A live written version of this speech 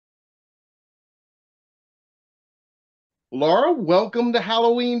Laura, welcome to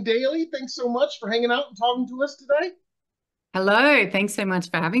Halloween Daily. Thanks so much for hanging out and talking to us today. Hello, thanks so much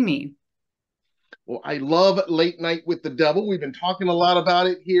for having me. Well, I love Late Night with the Devil. We've been talking a lot about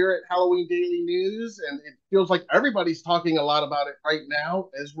it here at Halloween Daily News, and it feels like everybody's talking a lot about it right now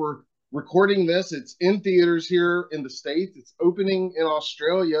as we're recording this. It's in theaters here in the States. It's opening in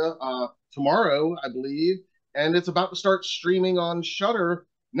Australia tomorrow, I believe, and it's about to start streaming on Shudder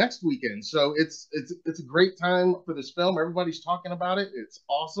next weekend. So it's a great time for this film. Everybody's talking about it. It's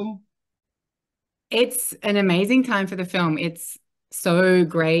awesome. It's an amazing time for the film. It's so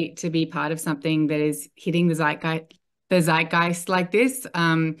great to be part of something that is hitting the zeitgeist like this.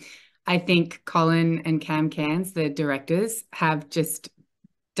 I think Colin and Cam Cairns, the directors, have just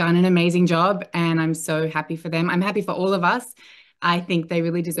done an amazing job, and I'm so happy for them. I'm happy for all of us. I think they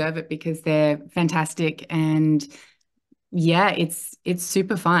really deserve it because they're fantastic, and yeah, it's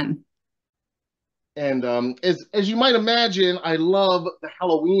super fun. And as you might imagine, I love the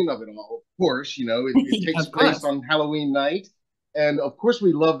Halloween of it all. Of course, it Yeah, takes of place course. on Halloween night, and of course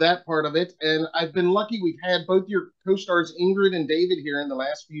we love that part of it. And I've been lucky; we've had both your co-stars Ingrid and David here in the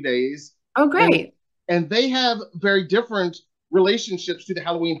last few days, Oh, and great. they have very different relationships to the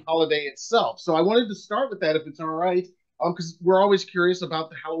Halloween holiday itself. So I wanted to start with that, if it's all right, because we're always curious about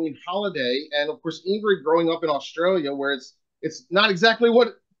the Halloween holiday, and of course Ingrid, growing up in Australia, where it's not exactly what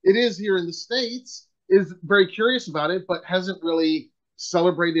it is here in the States, is very curious about it, but hasn't really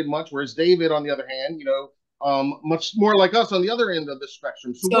celebrated much. Whereas David, on the other hand, much more like us on the other end of the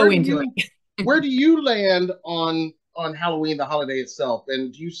spectrum. So So into it. where do you land on Halloween, the holiday itself,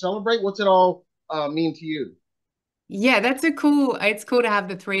 and do you celebrate? What's it all mean to you? Yeah, it's cool to have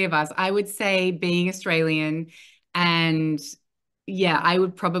the three of us. I would say being Australian and yeah, I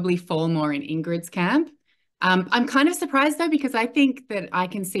would probably fall more in Ingrid's camp. I'm kind of surprised though, because I think that I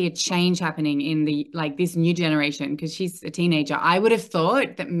can see a change happening in the like this new generation because she's a teenager. I would have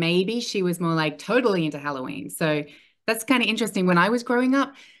thought that maybe she was more like totally into Halloween. So that's kind of interesting. When I was growing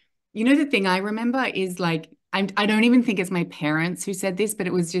up, the thing I remember is like, I don't even think it's my parents who said this, but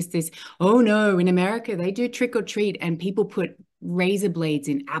it was just this, oh no, in America, they do trick or treat and people put razor blades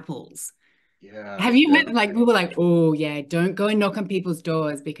in apples. Yeah, Have you yeah. heard, like, we were like, oh yeah, don't go and knock on people's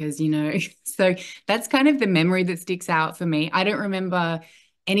doors because. So that's kind of the memory that sticks out for me. I don't remember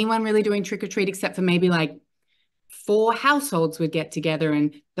anyone really doing trick or treat except for maybe like four households would get together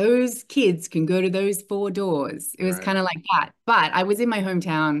and those kids can go to those four doors. It was Right. kind of like that. But I was in my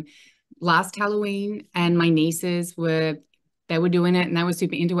hometown last Halloween and my nieces were they were doing it and they were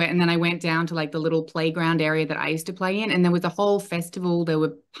super into it. And then I went down to like the little playground area that I used to play in, and there was a whole festival. There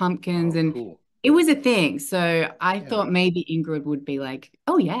were pumpkins Oh, and cool. it was a thing. So I Yeah. thought maybe Ingrid would be like,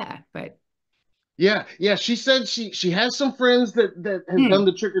 oh yeah, but Yeah, yeah. She said she has some friends that has done hmm,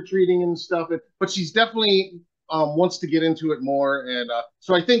 the trick or treating and stuff, but she's definitely wants to get into it more. And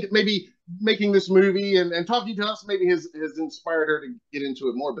so I think maybe making this movie and talking to us maybe has inspired her to get into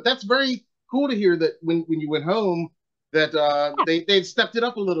it more. But that's very cool to hear that when you went home that they'd stepped it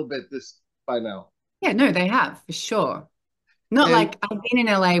up a little bit this by now. yeah, no, they have for sure. Not And like I've been in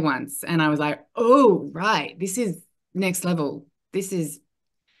LA once and I was like, oh, right, this is next level. This is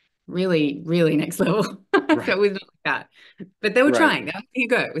really, really next level. So right, it was not like that. But they were right. trying. They were having a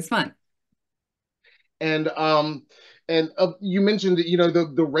go. It was fun. And you mentioned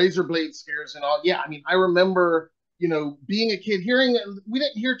that the razor blade scares and all. Yeah, I mean, I remember being a kid hearing. We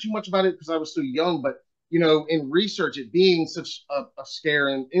didn't hear too much about it because I was so young, but in research, it being such a scare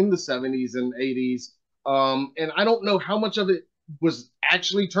in the 70s and 80s. And I don't know how much of it was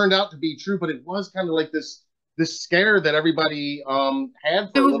actually turned out to be true, but it was kind of like this scare that everybody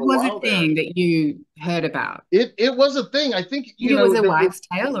had for So a it little was a while there. thing that you heard about. It was a thing. I think Think it was a wives'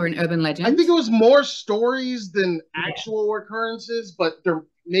 tale or an urban I legend? think it was more stories than Yeah. actual occurrences, but there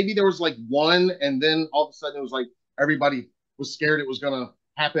was like one, and then all of a sudden it was like everybody was scared it was gonna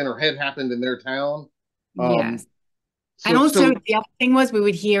happen or had happened in their town. Um, Yes. And so also so the other thing was we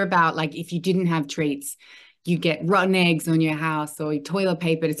would hear about like if you didn't have treats, you get rotten eggs on your house or toilet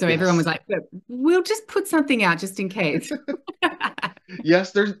paper. So everyone was yes, like, "Look, we'll just put something out just in case."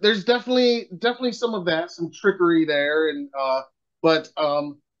 yes, there's definitely some of that, some trickery there, and but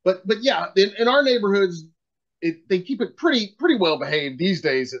yeah, in our neighborhoods, they keep it pretty well behaved these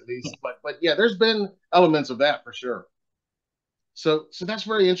days at least. But yeah, there's been elements of that for sure. So that's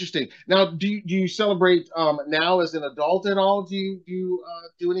very interesting. Now, do you celebrate now as an adult at all? Do you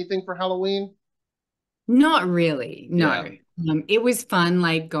do anything for Halloween? Not really, Yeah, no. It was fun,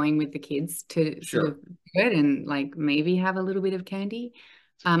 like going with the kids to sort of sure. do it and like maybe have a little bit of candy.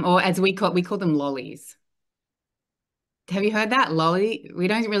 Or as we call them lollies. Have you heard that? Lolly? We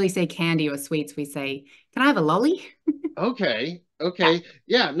don't really say candy or sweets. We say, can I have a lolly? Okay. Yeah. Okay.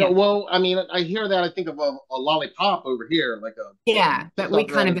 Yeah. No, Yeah. well, I mean, I hear that. I think of a lollipop over here, like a Yeah. But we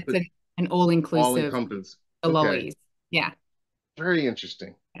stuffed kind of, rabbit, it's but an all all-inclusive encompassing. the Okay. lollies. Yeah. Very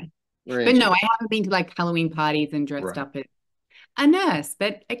interesting. Yeah. Very But no, interesting. I haven't been to like Halloween parties and dressed Right. up as a nurse,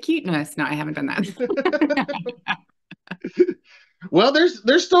 but a cute nurse. No, I haven't done that. Well,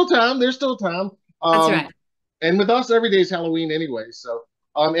 there's still time. There's still time. That's Um, right. and with us, every day is Halloween anyway. So,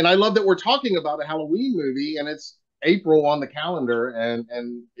 and I love that we're talking about a Halloween movie, and it's April on the calendar, and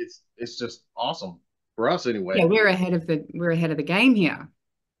it's just awesome for us Yeah, anyway. we're ahead of the game here.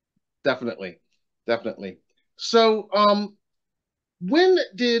 Definitely, definitely. So, when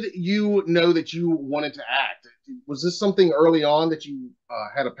did you know that you wanted to act? Was this something early on that you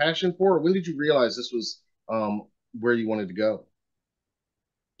had a passion for, or when did you realize this was where you wanted to go?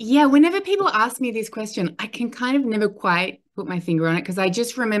 Yeah, whenever people ask me this question, I can kind of never quite put my finger on it because I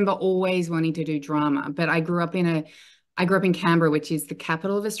just remember always wanting to do drama. But I grew up in Canberra, which is the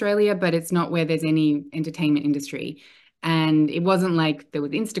capital of Australia, but it's not where there's any entertainment industry. And it wasn't like there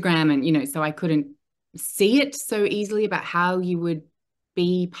was Instagram and, so I couldn't see it so easily about how you would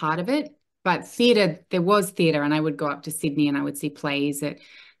be part of it. But theatre, there was theatre, and I would go up to Sydney and I would see plays at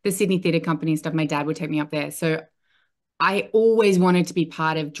the Sydney Theatre Company and stuff. My dad would take me up there. So I always wanted to be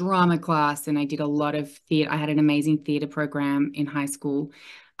part of drama class, and I did a lot of theatre. I had an amazing theatre program in high school.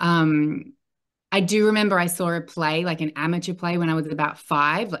 Um, I do remember I saw a play, like an amateur play, when I was about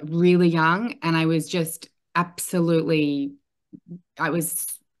 5, like really young, and I was just absolutely, I was,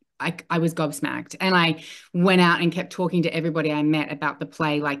 I was gobsmacked, and I went out and kept talking to everybody I met about the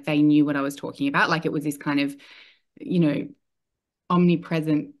play, like they knew what I was talking about, like it was this kind of, you know,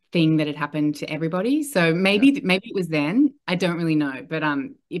 omnipresent thing that had happened to everybody. So Yeah. maybe it was then. I don't really know, but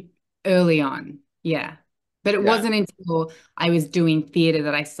early on, yeah. But it Yeah. wasn't until I was doing theater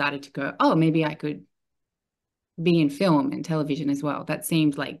that I started to go, oh, maybe I could be in film and television as well. That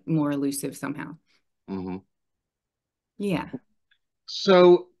seemed like more elusive somehow. Hmm. Yeah.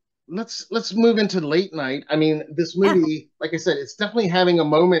 So let's move into late night. I mean, this Yeah. movie, like I said, it's definitely having a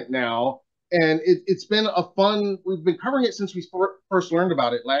moment now, and it's been a fun. We've been covering it since we first learned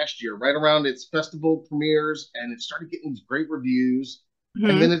about it last year, right around its festival premieres, and it started getting these great reviews,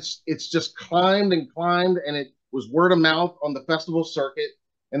 and then Hmm. it's just climbed and climbed, and it was word of mouth on the festival circuit,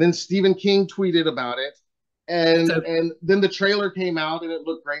 and then Stephen King tweeted about it, and So and then the trailer came out, and it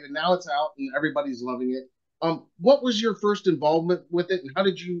looked great, and now it's out, and everybody's loving it. What was your first involvement with it, and how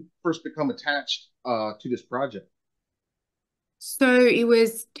did you first become attached to this project? so it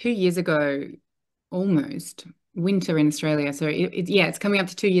was 2 years ago, almost winter in Australia. So yeah, it's coming up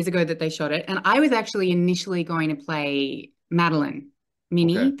to 2 years ago that they shot it. And I was actually initially going to play Madeline, Okay.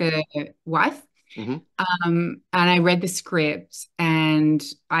 Minnie, the wife. Hmm. And I read the script and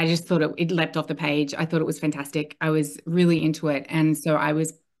I just thought it leapt off the page. I thought it was fantastic. I was really into it. And so I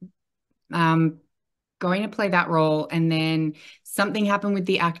was um, going to play that role. And then something happened with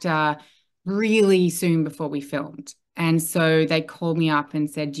the actor really soon before we filmed. And so they called me up and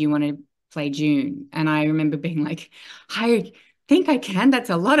said, do you want to play June? And I remember being like, I think I can. That's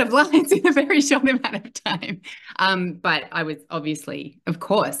a lot of lines in a very short amount of time. But I was obviously, of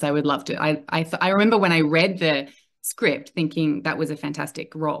course, I would love to. I remember when I read the script thinking that was a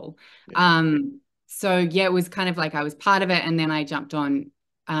fantastic role. Yeah. So yeah, it was kind of like I was part of it. And then I jumped on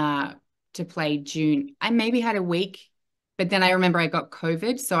uh, to play June. I maybe had a week, but then I remember I got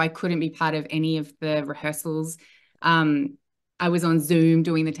COVID, so I couldn't be part of any of the rehearsals. Um, I was on Zoom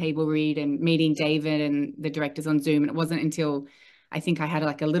doing the table read and meeting David and the directors on Zoom. And it wasn't until I think I had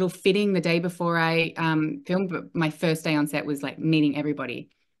like a little fitting the day before I filmed, but my first day on set was like meeting everybody,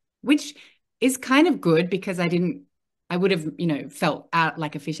 which is kind of good because I would have, felt out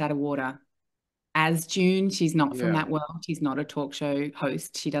like a fish out of water as June. She's not from Yeah. that world. She's not a talk show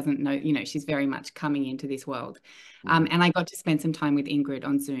host. She doesn't know, she's very much coming into this world. Hmm. And I got to spend some time with Ingrid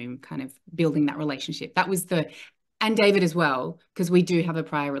on Zoom, kind of building that relationship. And David as well, because we do have a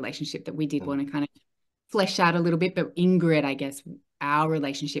prior relationship that we did Hmm. want to kind of flesh out a little bit. But Ingrid, I guess, our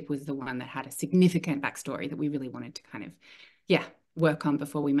relationship was the one that had a significant backstory that we really wanted to kind of, yeah, work on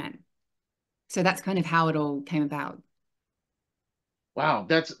before we met. So that's kind of how it all came about. Wow,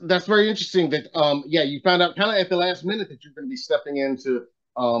 that's very interesting. That yeah, you found out kind of at the last minute that you're going to be stepping into.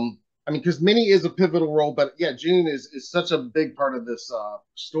 I mean, because Minnie is a pivotal role, but yeah, June is such a big part of this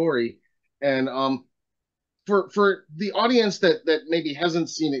story, and for the audience that maybe hasn't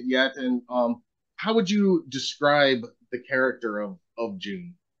seen it yet, and how would you describe the character of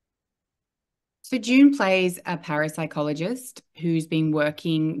June? So June plays a parapsychologist who's been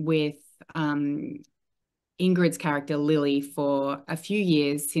working with um, Ingrid's character, Lily, for a few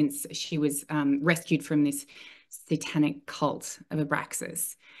years since she was rescued from this satanic cult of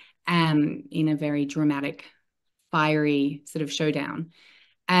Abraxas, in a very dramatic, fiery sort of showdown.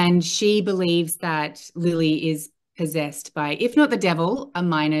 And she believes that Lily is possessed by, if not the devil, a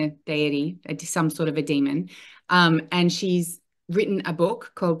minor deity, some sort of a demon. And she's written a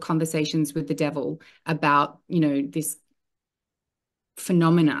book called Conversations with the Devil about, this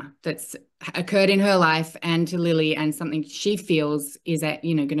phenomena that's occurred in her life and to Lily, and something she feels is that,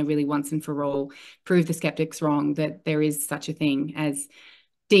 going to really once and for all prove the skeptics wrong, that there is such a thing as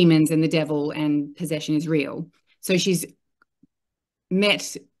demons and the devil and possession is real. So she's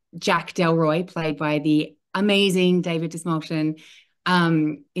met Jack Delroy, played by the amazing David Dismalshin,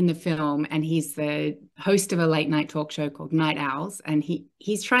 in the film, and he's the host of a late night talk show called Night Owls, and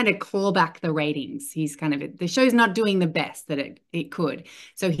he's trying to claw back the ratings. He's the show's not doing the best that it could,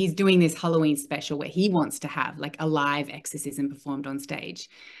 so he's doing this Halloween special where he wants to have like a live exorcism performed on stage.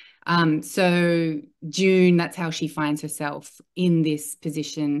 So June, that's how she finds herself in this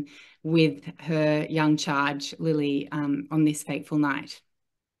position with her young charge Lily, on this fateful night.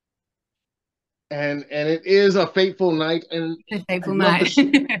 And it is a fateful night, and A I fateful love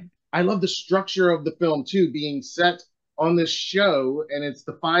night. I love the structure of the film too, being set on this show, and it's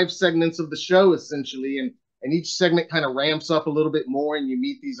the 5 segments of the show essentially, and each segment kind of ramps up a little bit more, and you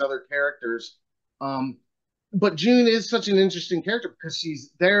meet these other characters. Um, but June is such an interesting character because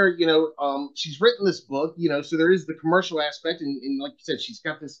she's there, she's written this book, so there is the commercial aspect, and like you said, she's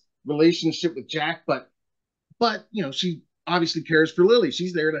got this relationship with Jack, but she obviously cares for Lily.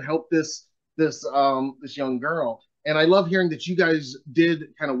 She's there to help this young girl. And I love hearing that you guys did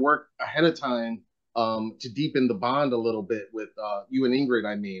kind of work ahead of time to deepen the bond a little bit with you and Ingrid,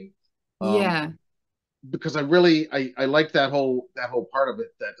 I mean. Um, Yeah. because I like that whole part of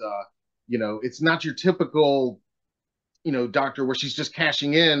it, that it's not your typical, doctor where she's just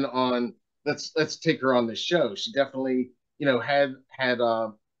cashing in on, let's take her on this show. She definitely, had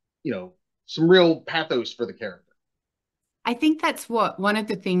some real pathos for the character. I think that's one of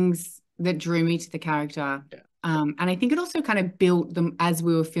the things that drew me to the character. Yeah. And I think it also kind of built them as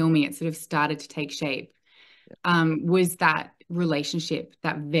we were filming. It sort of started to take shape. Was that relationship,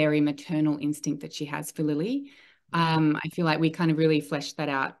 that very maternal instinct that she has for Lily. I feel like we kind of really fleshed that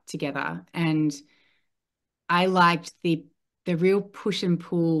out together. And I liked the real push and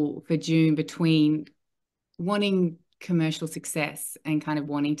pull for June between wanting commercial success and kind of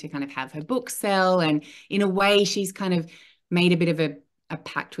wanting to kind of have her book sell. And in a way, she's kind of made a bit of a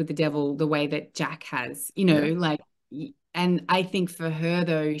pact with the devil, the way that Jack has, Yeah. like, and I think for her,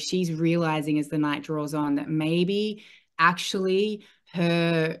 though, she's realizing as the night draws on that maybe actually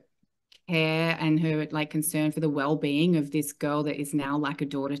her care and her like concern for the well-being of this girl that is now like a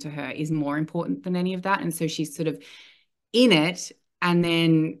daughter to her is more important than any of that. And so she's sort of in it, and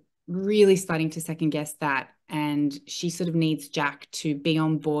then really starting to second guess that. And she sort of needs Jack to be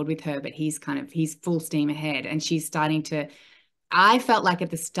on board with her, but he's full steam ahead. And she's starting to, I felt like at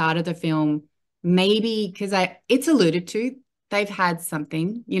the start of the film, maybe because it's alluded to, they've had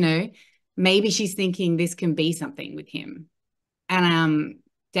something, maybe she's thinking this can be something with him. And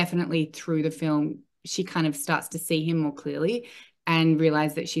definitely through the film, she kind of starts to see him more clearly and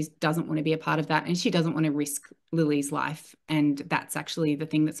realize that she doesn't want to be a part of that, and she doesn't want to risk Lily's life. And that's actually the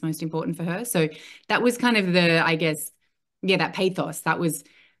thing that's most important for her. So that was kind of I guess, that pathos. That was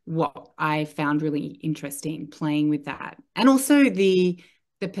what I found really interesting, playing with that. And also the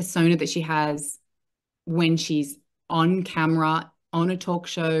persona that she has when she's on camera, on a talk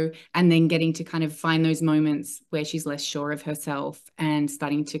show, and then getting to kind of find those moments where she's less sure of herself and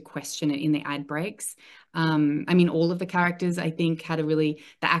starting to question it in the ad breaks. I mean, all of the characters, I think, the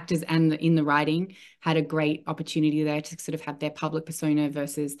actors and in the writing had a great opportunity there to sort of have their public persona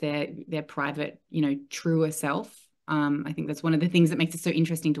versus their private, truer self. I think that's one of the things that makes it so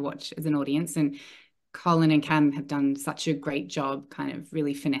interesting to watch as an audience. And Colin and Cam have done such a great job kind of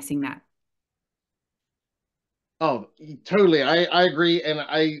really finessing that. Oh, totally. I agree. And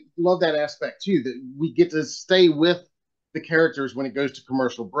I love that aspect too, that we get to stay with the characters when it goes to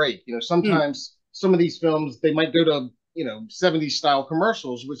commercial break. Mm. Sometimes some of these films, they might go to, 70s style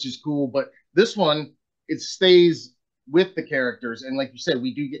commercials, which is cool. But this one, it stays with the characters. And like you said,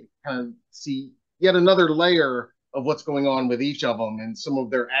 we do get to kind of see yet another layer of what's going on with each of them and some of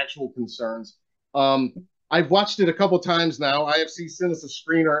their actual concerns. I've watched it a couple times now. IFC sent us a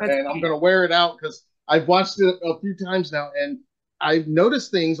screener, That's and I'm great. going to wear it out because I've watched it a few times now, and I've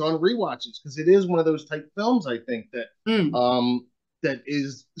noticed things on rewatches because it is one of those type films, I think, Mm. that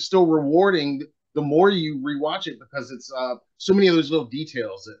is still rewarding the more you rewatch it, because it's so many of those little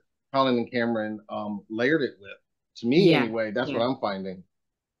details Colin and Cameron layered it with. To me, Yeah, anyway, that's what yeah. I'm finding.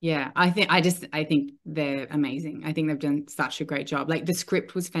 Yeah, I think they're amazing. I think they've done such a great job. Like the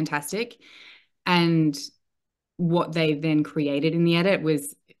script was fantastic, and what they then created in the edit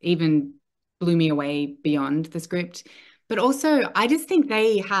was even blew me away beyond the script. But also, I just think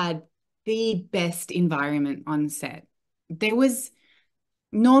they had the best environment on set. There was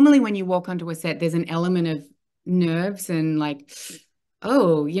normally when you walk onto a set, there's an element of nerves and like,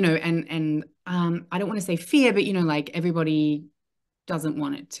 oh, and I don't want to say fear, but like everybody doesn't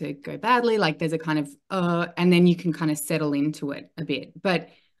want it to go badly. Like there's a kind of and then you can kind of settle into it a bit. But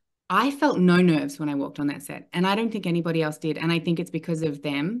I felt no nerves when I walked on that set, and I don't think anybody else did. And I think it's because of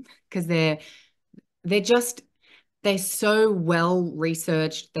them, because they're just they're so well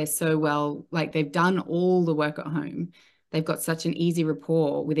researched. They're so well, like they've done all the work at home. They've got such an easy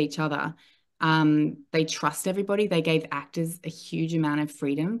rapport with each other. They trust everybody. They gave actors a huge amount of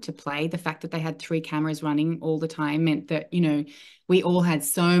freedom to play. The fact that they had three cameras running all the time meant that, we all had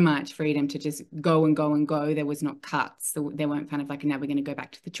so much freedom to just go and go and go. There was not cuts. So they weren't kind of like, now we're going to go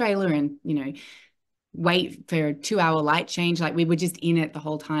back to the trailer and, wait for a 2 hour light change. Like we were just in it the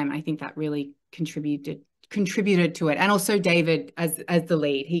whole time. I think that really contributed to it. And also David as the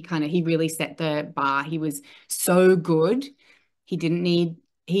lead, he really set the bar. He was so good.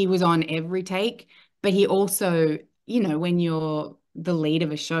 He was on every take, but he also, when you're the lead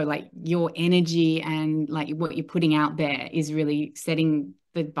of a show, like your energy and like what you're putting out there is really setting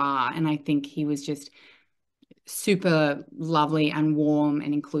the bar. And I think he was just super lovely and warm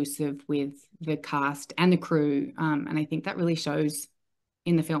and inclusive with the cast and the crew. And I think that really shows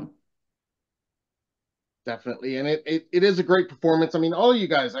in the film. Definitely, and it is a great performance. I mean, all of you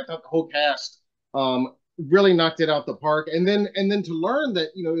guys, I thought the whole cast really knocked it out the park. And then to learn that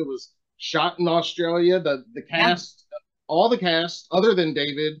it was shot in Australia, the Yeah. cast, all the cast other than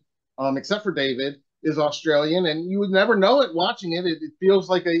David, except for David, is Australian, and you would never know it watching it. It feels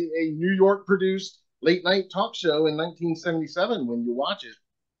like a New York produced late night talk show in 1977 when you watch it.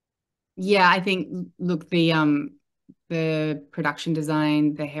 Yeah, I think look, the production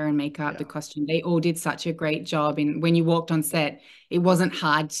design, the hair and makeup, the Yeah. costume, they all did such a great job. And when you walked on set, it wasn't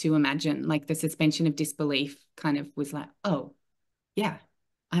hard to imagine. Like the suspension of disbelief kind of was like, oh, yeah,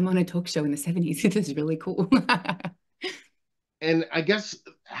 I'm on a talk show in the 70s. This is really cool. And I guess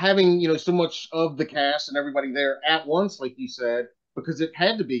having so much of the cast and everybody there at once, like you said, because it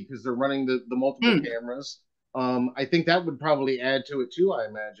had to be because they're running the multiple Mm. cameras. I think that would probably add to it too. I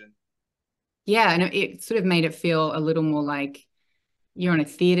imagine. Yeah, and it sort of made it feel a little more like you're on a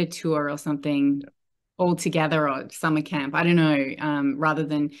theater tour or something all together or summer camp. I don't know, rather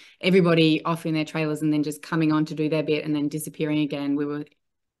than everybody off in their trailers and then just coming on to do their bit and then disappearing again. We were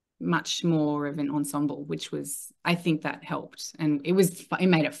much more of an ensemble, which was, I think that helped. And it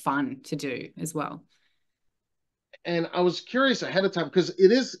made it fun to do as well. And I was curious ahead of time because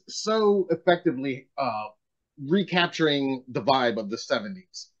it is so effectively recapturing the vibe of the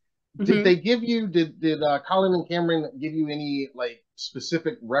 70s. Did they Mhm. give you did Colin and Cameron give you any like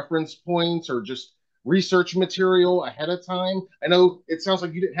specific reference points or just research material ahead of time? I know it sounds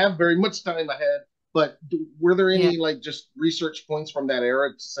like you didn't have very much time ahead, but were there Yeah. any like just research points from that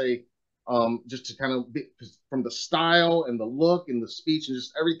era to say just to kind of be, from the style and the look and the speech and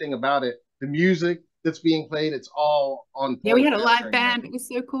just everything about it, the music that's being played, it's all on Yeah, point we of had a live capturing that. band. It was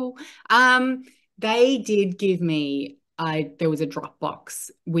so cool. They did give me there was a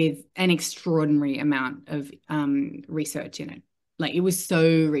Dropbox with an extraordinary amount of research in it. Like it was so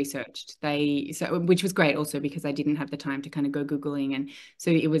researched. Which was great also because I didn't have the time to kind of go Googling. And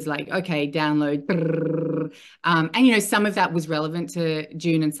so it was like, okay, download. Brrr. And some of that was relevant to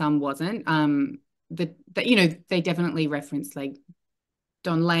June and some wasn't. They definitely referenced like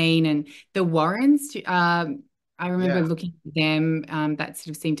Don Lane and the Warrens. I remember Yeah. looking at them. That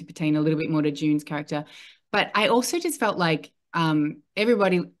sort of seemed to pertain a little bit more to June's character. But I also just felt like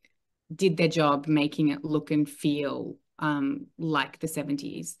everybody did their job making it look and feel like the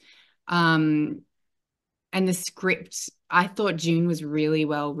 70s. Um, and the script, I thought June was really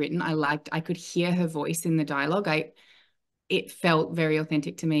well written. I could hear her voice in the dialogue. It felt very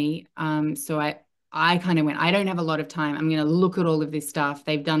authentic to me. So I kind of went, I don't have a lot of time. I'm going to look at all of this stuff.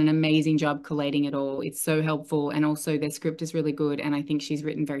 They've done an amazing job collating it all. It's so helpful. And also their script is really good. And I think she's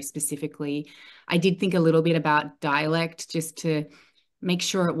written very specifically. I did think a little bit about dialect just to make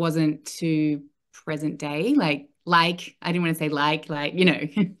sure it wasn't too present day. Like, I didn't want to say like,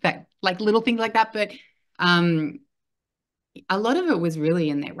 that like little things like that. But um, a lot of it was really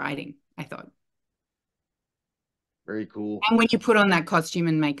in their writing, I thought. Very cool. And when you put on that costume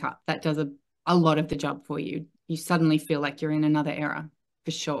and makeup, that does a lot of the job for you. You suddenly feel like you're in another era.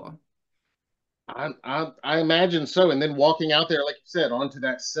 for sure. I imagine so. And then walking out there, like you said, onto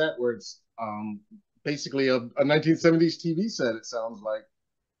that set where it's basically a 1970s TV set, it sounds like,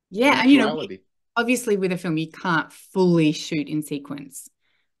 in Yeah, and actuality. obviously with a film you can't fully shoot in sequence,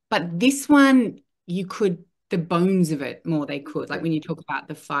 but this one you could, the bones of it more they could. Like Yeah. when you talk about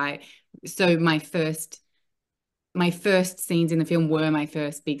the fight. So my first scenes in the film were my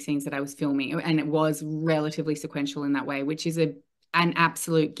first big scenes that I was filming, and it was relatively sequential in that way, which is an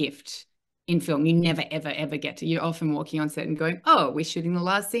absolute gift in film. You never, ever, ever get to. You're often walking on set and going, "Oh, we're shooting the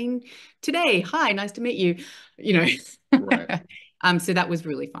last scene today. Hi, nice to meet you." You Right. know. So that was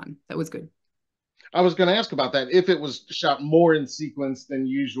really fun. That was good. I was going to ask about that. If it was shot more in sequence than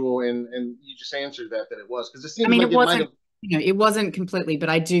usual, and you just answered that it was, because it I seems mean, like it it might wasn't, have. it wasn't completely, but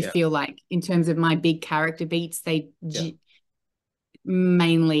I do Yeah. feel like in terms of my big character beats, they Yeah.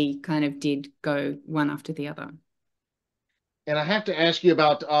 mainly kind of did go one after the other. And I have to ask you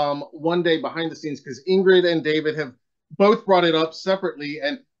about one day behind the scenes, because Ingrid and David have both brought it up separately.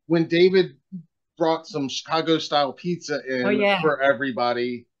 And when David brought some Chicago style pizza Oh in yeah. for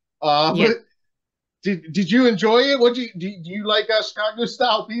everybody, Yeah. did you enjoy it? What do you like Chicago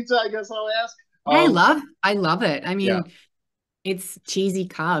style pizza? I guess I'll ask. Um, I love it. I yeah, mean, it's cheesy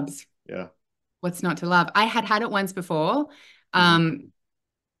carbs. yeah, What's not to love? I had it once before. hmm, Um,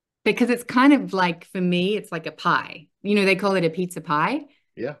 because it's kind of like, for me, it's like a pie. They call it a pizza pie.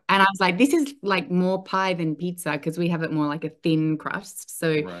 yeah, And I was like, this is like more pie than pizza because we have it more like a thin crust.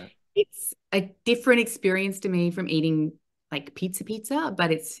 So right. it's a different experience to me from eating like pizza,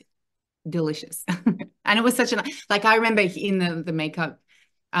 but it's delicious. And it was such a, like, I remember in the makeup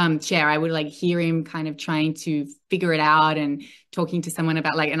chair, I would like hear him kind of trying to figure it out and talking to someone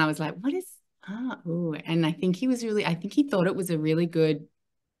about like, and I was like, what is, oh, and I think he thought it was a really good,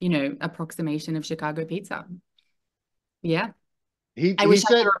 approximation of Chicago pizza. Yeah. I He wish I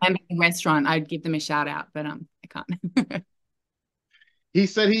said could remember the restaurant. I'd give them a shout out, but I can't.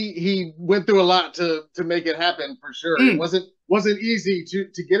 he went through a lot to make it happen for sure. It Mm, wasn't easy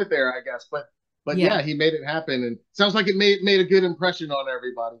to get it there, I guess, but yeah, yeah, he made it happen, and sounds like it made a good impression on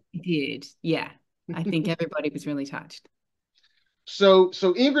everybody. it did. Yeah. I think everybody was really touched. So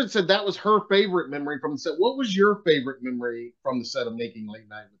Ingrid said that was her favorite memory from the set. What was your favorite memory from the set of Making Late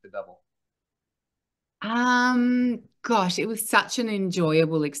Night with the Devil? Gosh, it was such an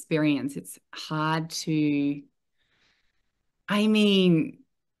enjoyable experience. It's hard to, I mean,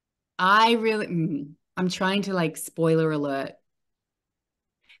 I'm trying to like spoiler alert.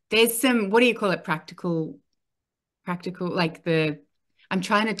 There's some, what do you call it? Practical, like I'm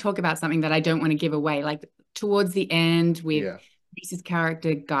trying to talk about something that I don't want to give away. Like towards the end with Yeah. Lisa's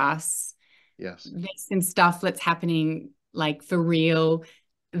character, Gus, Yes. there's some stuff that's happening like for real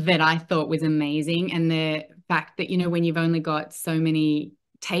that I thought was amazing. And the fact that, when you've only got so many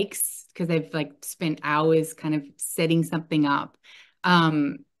takes because they've like spent hours kind of setting something up,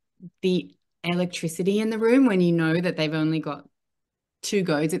 um, the electricity in the room when you know that they've only got two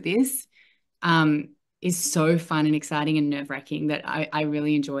goes at this, um, is so fun and exciting and nerve-wracking that I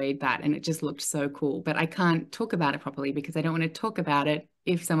really enjoyed that. And it just looked so cool. But I can't talk about it properly because I don't want to talk about it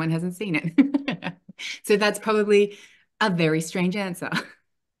if someone hasn't seen it. So that's probably a very strange answer.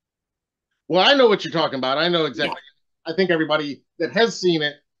 Well, I know what you're talking about. I know Yeah. exactly. I think everybody that has seen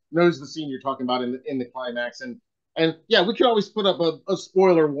it knows the scene you're talking about in the climax, and yeah, we can always put up a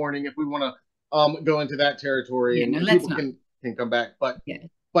spoiler warning if we want to go into that territory, Yeah, no, and let's people not. can come back. Yeah.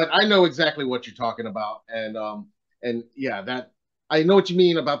 But I know exactly what you're talking about, and yeah, that I know what you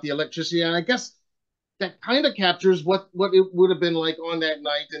mean about the electricity, and I guess that kind of captures what it would have been like on that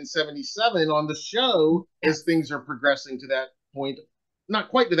night in '77 on the show Yeah. as things are progressing to that point, not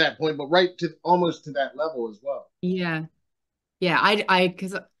quite to that point, but right to almost to that level as well. Yeah. Yeah.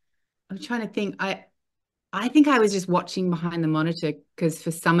 Because I'm trying to think. I think I was just watching behind the monitor because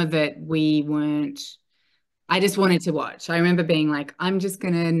for some of it we weren't. I just wanted to watch. I remember being like, I'm just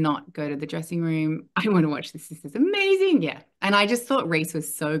gonna not go to the dressing room. I want to watch this. This is amazing. Yeah. And I just thought Reese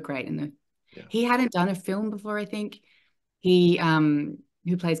was so great in the Yeah. he hadn't done a film before, I think. He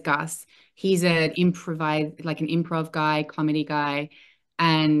who plays Gus, he's an improv guy, comedy guy.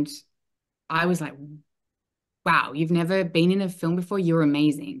 And I was like, wow, you've never been in a film before? You're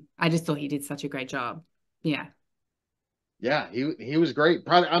amazing. I just thought he did such a great job. Yeah. Yeah, he was great.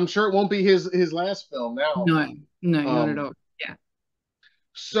 Probably, I'm sure it won't be his last film now. No, no, not at Um, all. Yeah.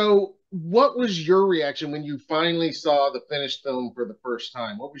 so what was your reaction when you finally saw the finished film for the first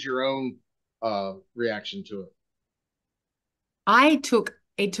time? What was your own reaction to it? I took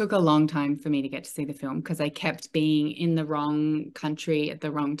It took a long time for me to get to see the film because I kept being in the wrong country at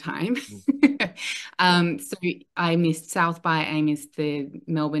the wrong time. Mm. Yeah. So I missed South by, I missed the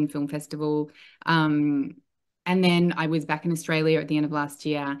Melbourne Film Festival. Um, and then I was back in Australia at the end of last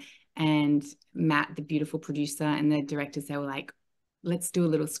year, and Matt, the beautiful producer, and the directors, they were like, let's do a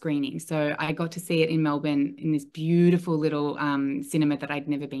little screening. So I got to see it in Melbourne in this beautiful little cinema that I'd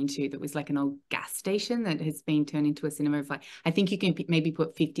never been to, that was like an old gas station that has been turned into a cinema of like, I think you can maybe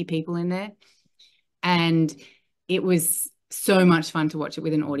put 50 people in there. And it was so much fun to watch it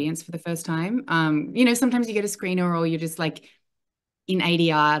with an audience for the first time. Sometimes you get a screener or you're just like in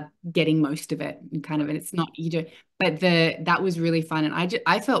ADR getting most of it and kind of, and it's not, but that was really fun. And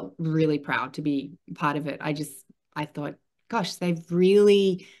I felt really proud to be part of it. I thought, gosh, they've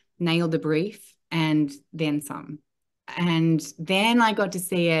really nailed the brief and then some. And then I got to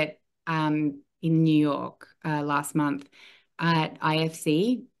see it in New York last month at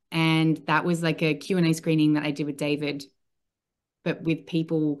IFC. And that was like a Q&A screening that I did with David, but with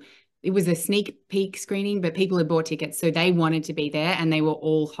people. It was a sneak peek screening, but people had bought tickets, so they wanted to be there, and they were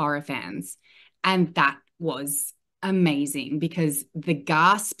all horror fans. And that was amazing because the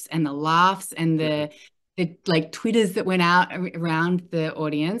gasps and the laughs and the like Twitters that went out around the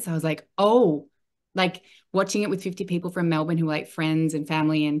audience, I was like, oh, like watching it with 50 people from Melbourne who were like friends and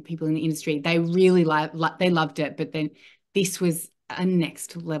family and people in the industry, they really they loved it. But then this was a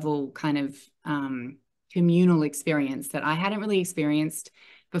next level kind of communal experience that I hadn't really experienced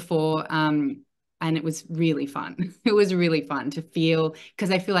before. And it was really fun. It was really fun to feel,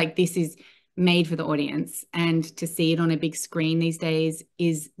 because I feel like this is made for the audience, and to see it on a big screen these days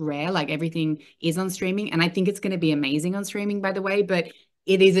is rare. Like everything is on streaming, and I think it's going to be amazing on streaming, by the way, but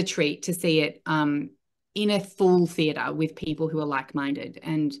it is a treat to see it in a full theater with people who are like-minded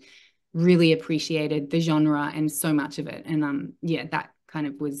and really appreciated the genre and so much of it. And yeah, that kind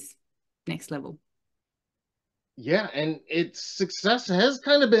of was next level. Yeah, and its success has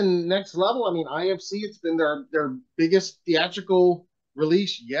kind of been next level. I mean, IFC, it's been their biggest theatrical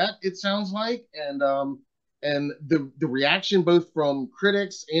release yet, it sounds like. And the reaction both from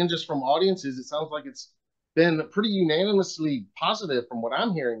critics and just from audiences, it sounds like it's been pretty unanimously positive from what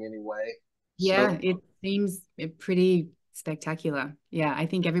I'm hearing anyway. Yeah, So it seems pretty spectacular. Yeah, I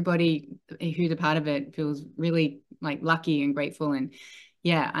think everybody who's a part of it feels really like lucky and grateful. And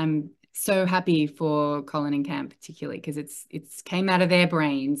yeah, I'm so happy for Colin and Cam particularly, because it's came out of their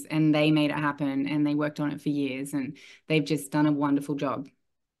brains and they made it happen and they worked on it for years, and they've just done a wonderful job.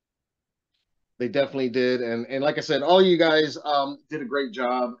 they definitely did. And like I said, all you guys did a great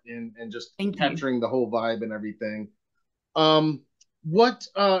job in just Thank you. capturing the whole vibe and everything. Um, what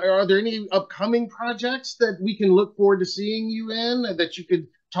are there any upcoming projects that we can look forward to seeing you in that you could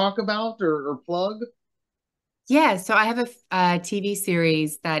talk about or plug? Yeah, so I have a TV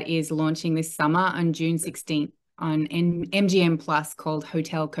series that is launching this summer on June 16th on MGM Plus, called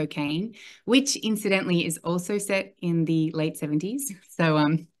Hotel Cocaine, which incidentally is also set in the late 70s. So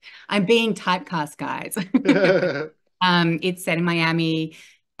I'm being typecast, guys. It's set in Miami,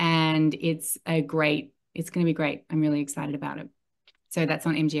 and it's going to be great. I'm really excited about it. So that's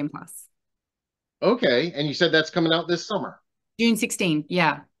on MGM Plus. Okay, and you said that's coming out this summer. June 16th.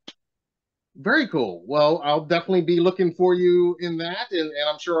 Yeah. Very cool. Well, I'll definitely be looking for you in that, and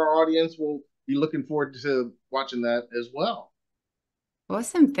I'm sure our audience will be looking forward to watching that as well.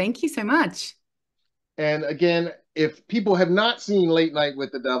 Awesome. Thank you so much. And again, if people have not seen Late Night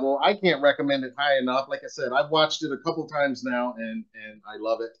with the Devil, I can't recommend it high enough. Like I said, I've watched it a couple times now, and I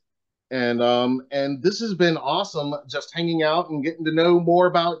love it. And this has been awesome, just hanging out and getting to know more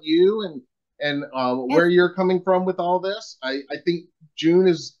about you and Yes. where you're coming from with all this. I think June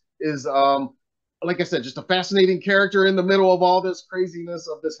is like I said, just a fascinating character in the middle of all this craziness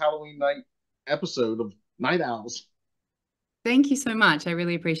of this Halloween night episode of Night Owls. Thank you so much. I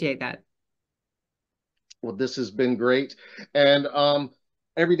really appreciate that. Well, this has been great. And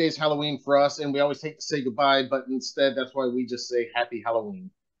every day's Halloween for us, and we always hate to say goodbye, but instead, that's why we just say Happy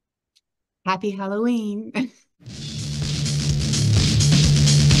Halloween. Happy Halloween.